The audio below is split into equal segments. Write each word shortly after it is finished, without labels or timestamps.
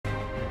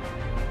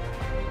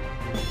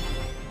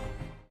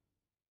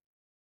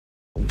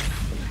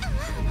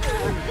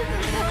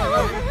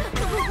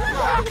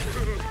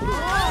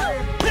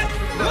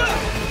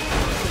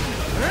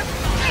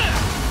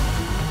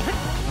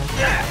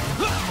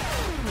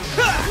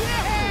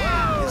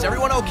Is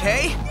everyone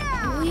okay?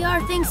 We are,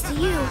 thanks to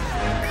you.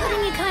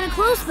 Cutting it kind of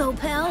close, though,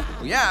 pal.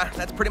 Yeah,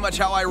 that's pretty much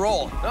how I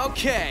roll.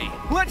 Okay,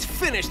 let's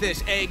finish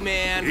this,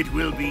 Eggman. It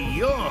will be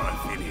your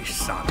finish,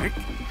 Sonic.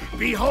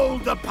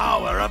 Behold the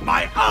power of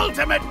my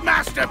ultimate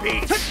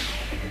masterpiece!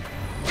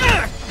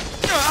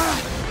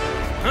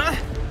 Huh?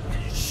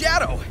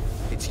 Shadow,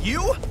 it's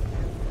you?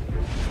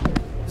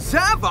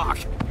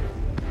 Zavok!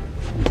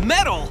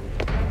 Metal!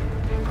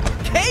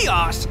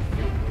 Chaos!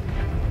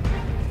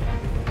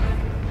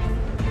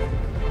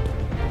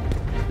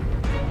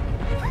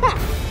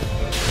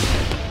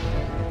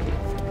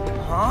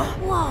 Huh?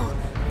 Whoa,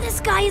 this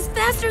guy is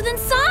faster than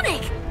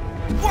Sonic!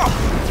 Whoa!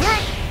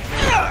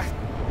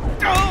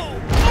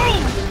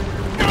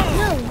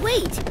 No,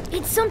 wait!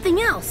 It's something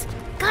else.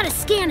 Gotta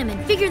scan him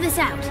and figure this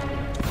out.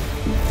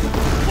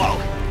 Whoa!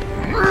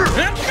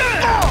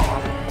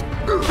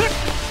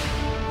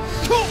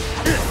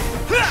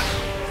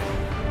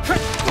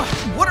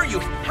 What are you?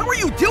 How are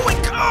you doing?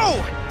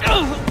 Oh!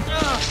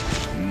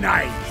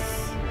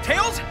 Nice!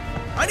 Tails?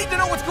 I need to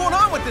know what's going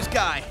on with this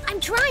guy.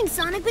 I'm trying,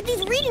 Sonic, but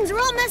these readings are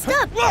all messed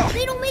up.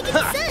 They don't make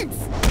any sense.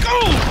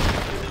 Go!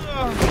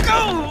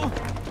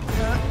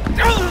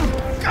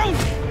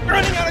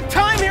 Running out of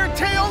time here,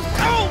 Tails!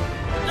 Go!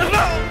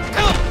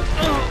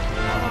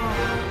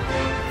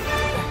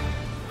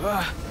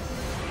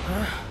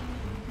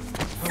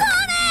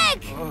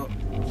 Sonic!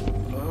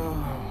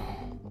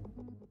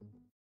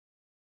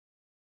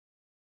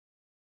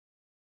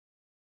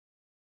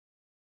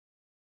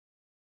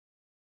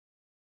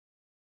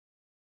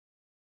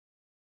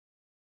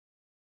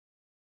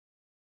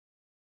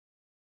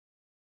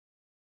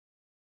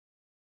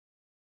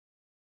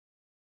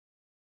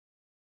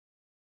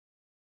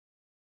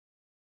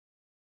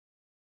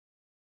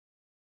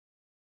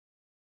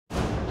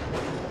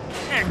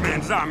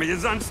 Eggman's army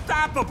is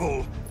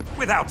unstoppable!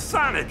 Without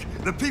Sonic,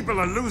 the people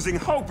are losing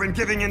hope and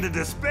giving into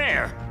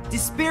despair.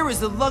 Despair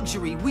is a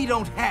luxury we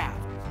don't have.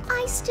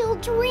 I still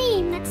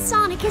dream that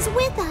Sonic is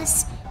with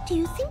us. Do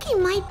you think he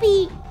might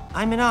be...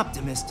 I'm an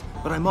optimist,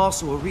 but I'm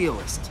also a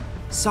realist.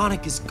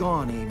 Sonic is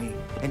gone, Amy,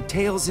 and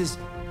Tails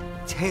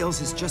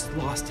has just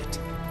lost it.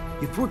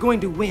 If we're going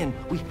to win,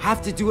 we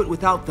have to do it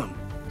without them.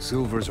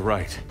 Silver's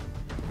right.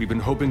 We've been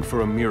hoping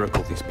for a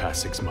miracle these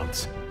past 6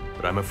 months,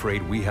 but I'm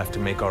afraid we have to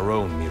make our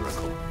own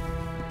miracle.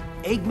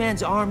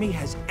 Eggman's army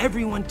has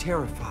everyone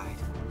terrified.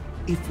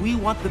 If we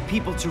want the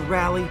people to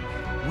rally,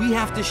 we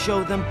have to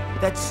show them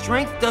that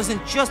strength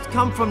doesn't just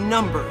come from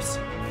numbers.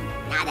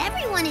 Not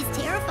everyone is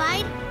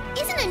terrified.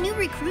 Isn't a new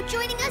recruit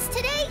joining us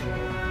today?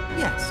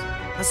 Yes,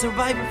 a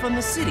survivor from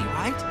the city,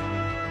 right?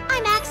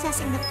 I'm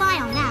accessing the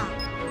file now.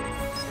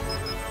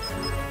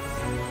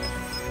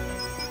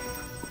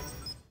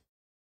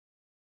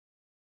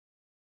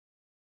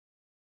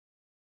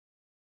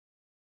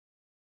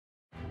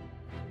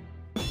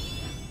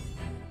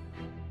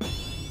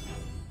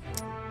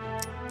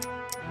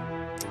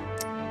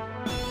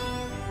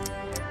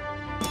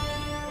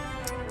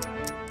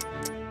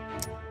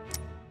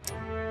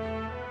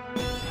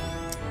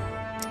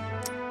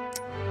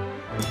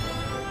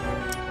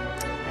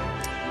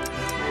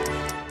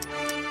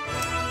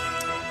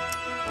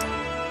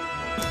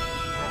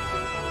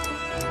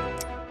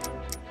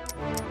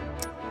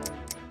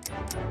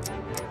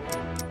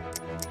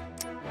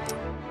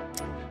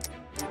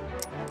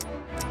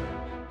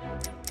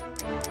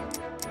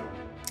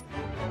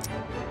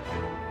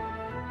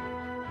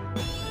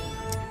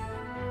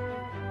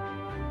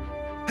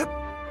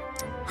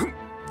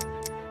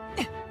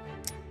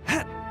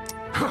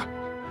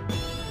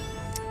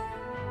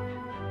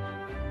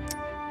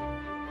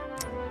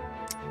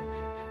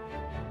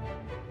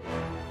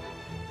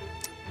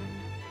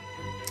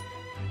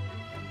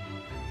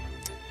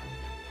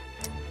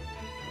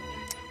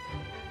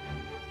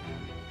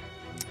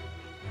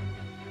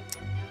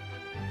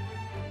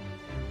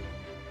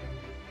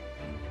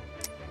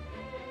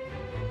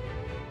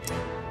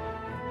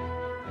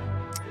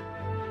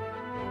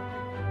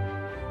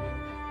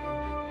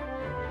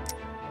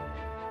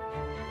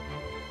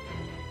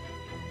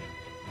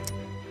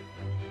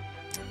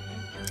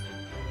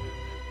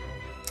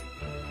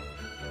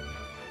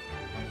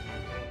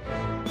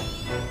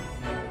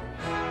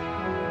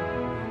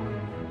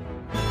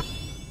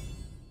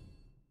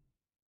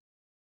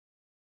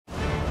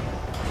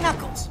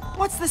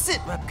 What's the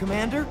sit-rep,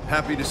 Commander?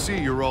 Happy to see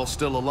you're all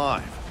still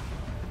alive.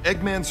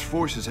 Eggman's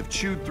forces have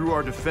chewed through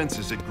our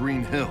defenses at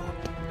Green Hill,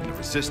 and the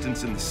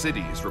resistance in the city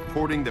is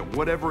reporting that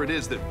whatever it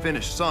is that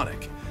finished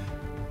Sonic...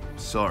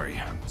 Sorry,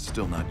 I'm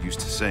still not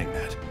used to saying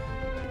that.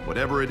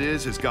 Whatever it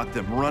is has got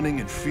them running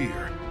in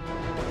fear.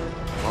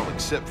 All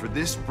except for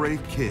this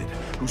brave kid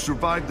who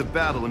survived the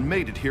battle and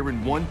made it here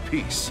in one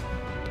piece.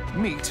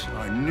 Meet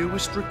our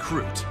newest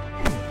recruit.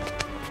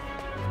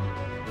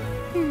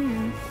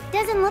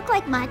 Doesn't look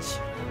like much.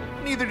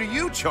 Neither do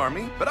you,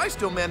 Charmy, but I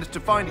still managed to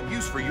find a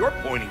use for your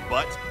pointy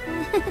butt.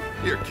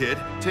 Here, kid,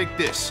 take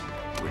this.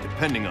 We're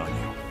depending on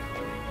you.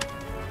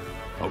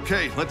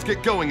 Okay, let's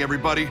get going,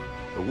 everybody.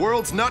 The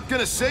world's not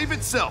gonna save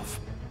itself.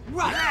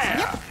 Right!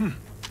 Yeah!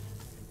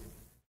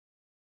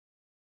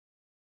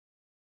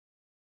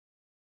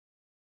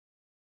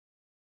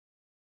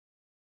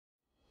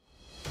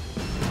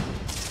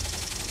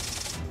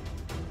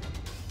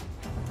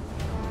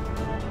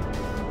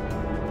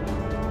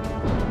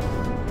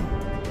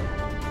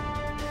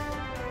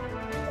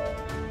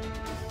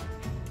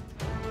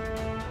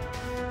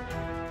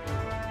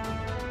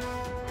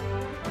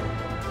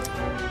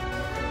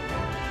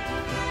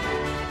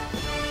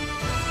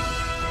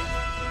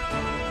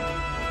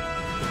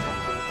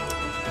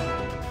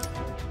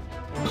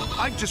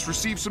 I just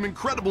received some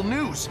incredible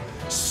news.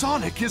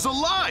 Sonic is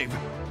alive!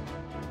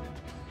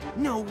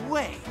 No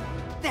way!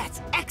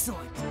 That's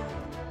excellent!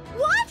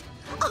 What?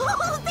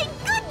 Oh, thank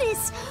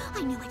goodness!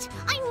 I knew it!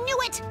 I knew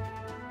it!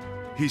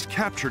 He's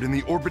captured in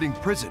the orbiting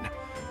prison.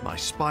 My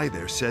spy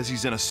there says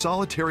he's in a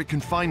solitary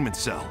confinement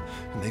cell,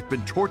 and they've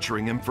been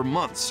torturing him for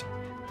months.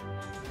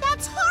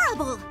 That's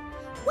horrible!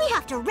 We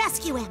have to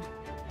rescue him!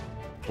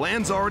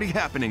 Plan's already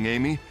happening,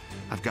 Amy.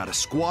 I've got a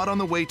squad on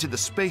the way to the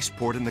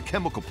spaceport and the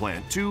chemical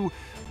plant to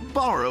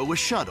borrow a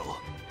shuttle.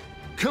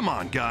 Come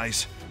on,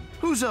 guys.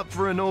 Who's up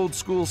for an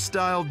old-school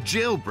style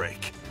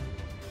jailbreak?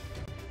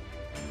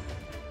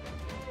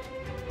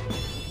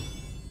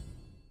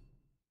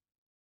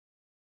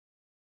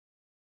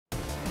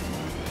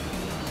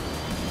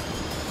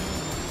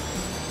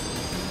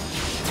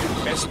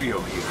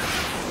 SBO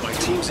here. My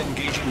team's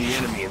engaging the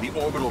enemy in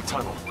the orbital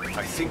tunnel.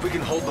 I think we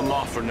can hold them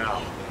off for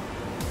now.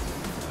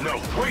 No,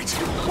 wait!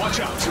 Watch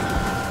out!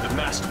 The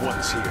masked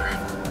one's here.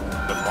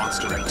 The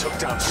monster that took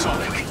down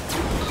Sonic.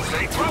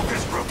 Stay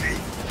focused, rookie.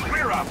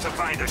 We're off to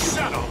find a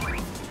shuttle.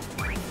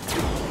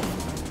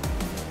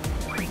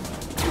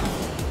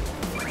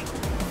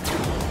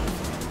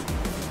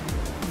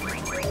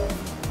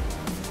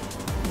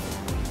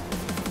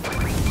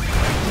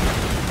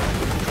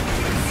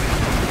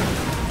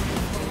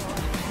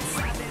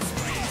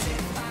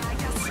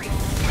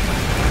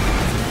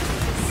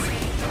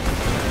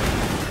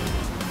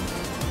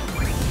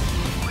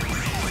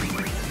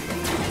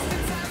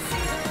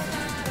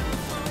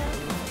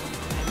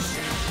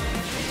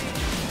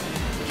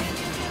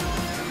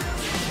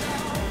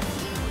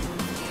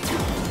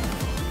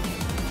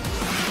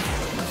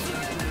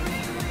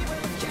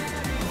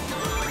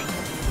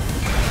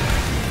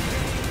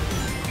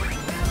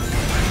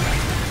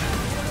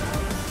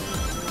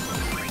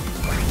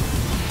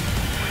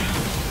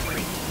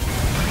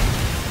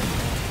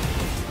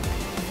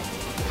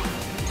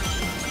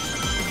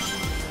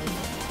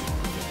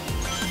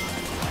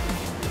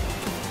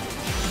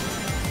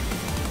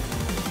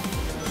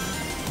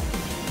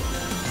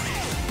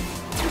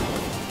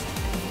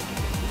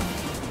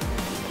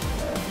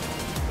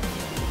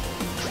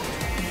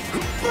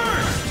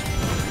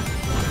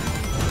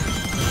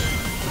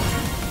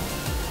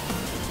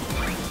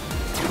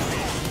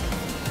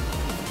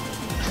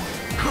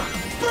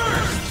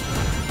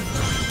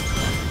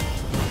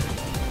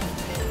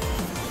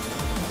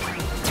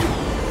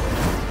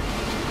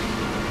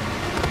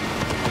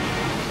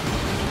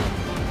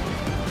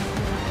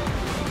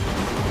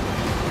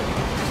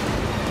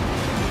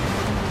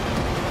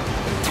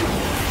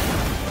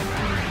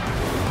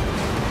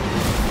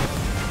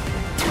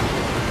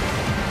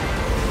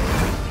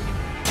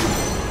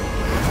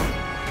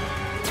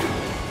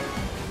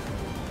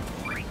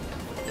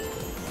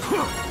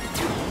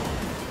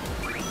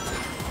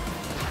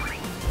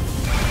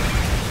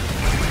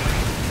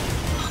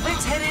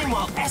 Let's head in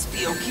while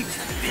SBO keeps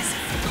us busy.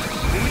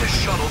 Need a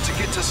shuttle to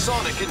get to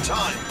Sonic in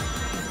time.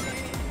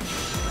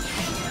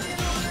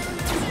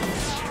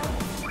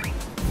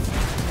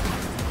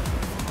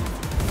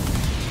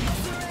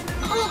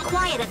 All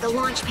quiet at the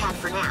launch pad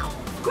for now.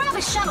 Grab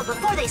a shuttle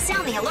before they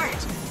sound the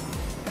alert.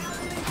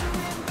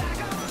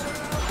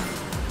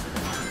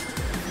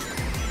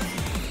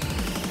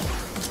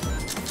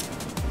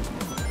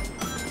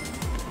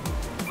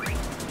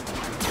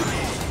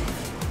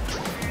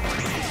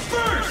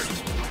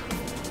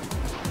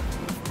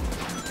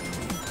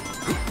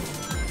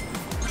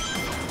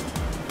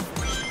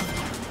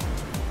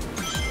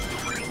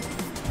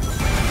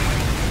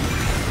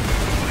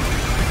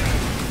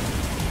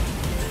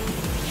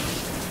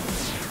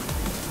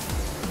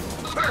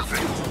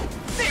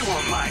 Perfect. They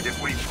won't mind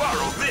if we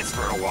borrow this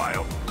for a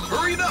while.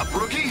 Hurry it up,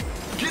 rookie!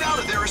 Get out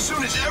of there as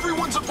soon as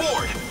everyone's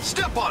aboard!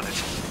 Step on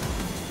it!